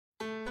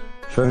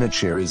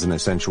Furniture is an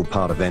essential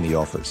part of any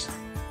office.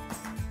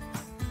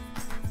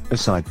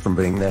 Aside from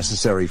being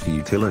necessary for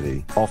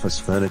utility, office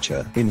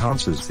furniture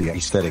enhances the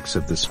aesthetics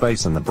of the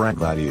space and the brand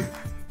value.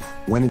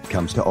 When it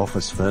comes to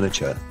office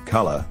furniture,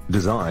 color,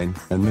 design,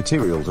 and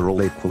materials are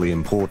all equally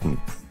important.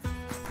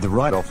 The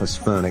right office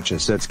furniture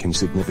sets can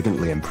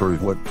significantly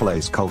improve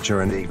workplace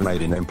culture and even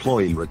aid in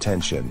employee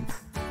retention.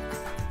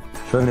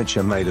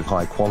 Furniture made of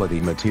high-quality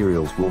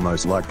materials will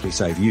most likely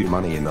save you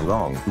money in the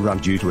long run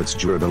due to its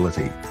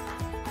durability.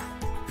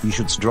 You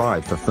should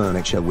strive for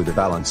furniture with a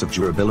balance of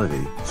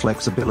durability,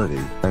 flexibility,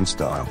 and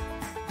style.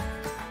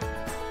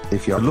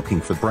 If you're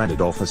looking for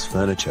branded office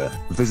furniture,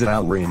 visit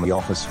our Reyami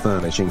Office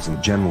Furnishings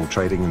and General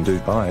Trading in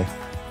Dubai.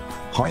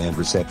 High-end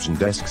reception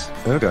desks,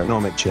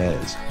 ergonomic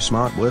chairs,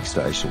 smart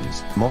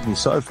workstations, modern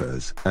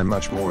sofas, and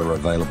much more are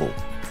available.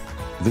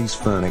 These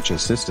furniture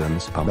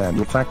systems are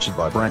manufactured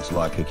by brands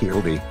like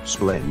Akirby,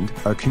 Splend,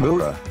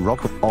 Okamura,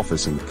 Rock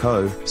Office &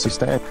 Co.,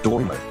 Sistan,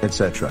 Dormer,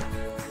 etc.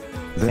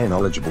 Their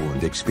knowledgeable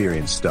and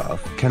experienced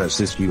staff can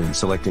assist you in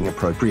selecting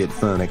appropriate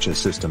furniture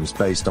systems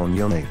based on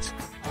your needs.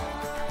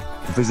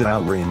 Visit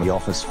our Reyami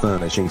Office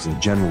Furnishings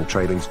and General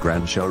Trading's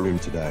grand showroom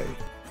today.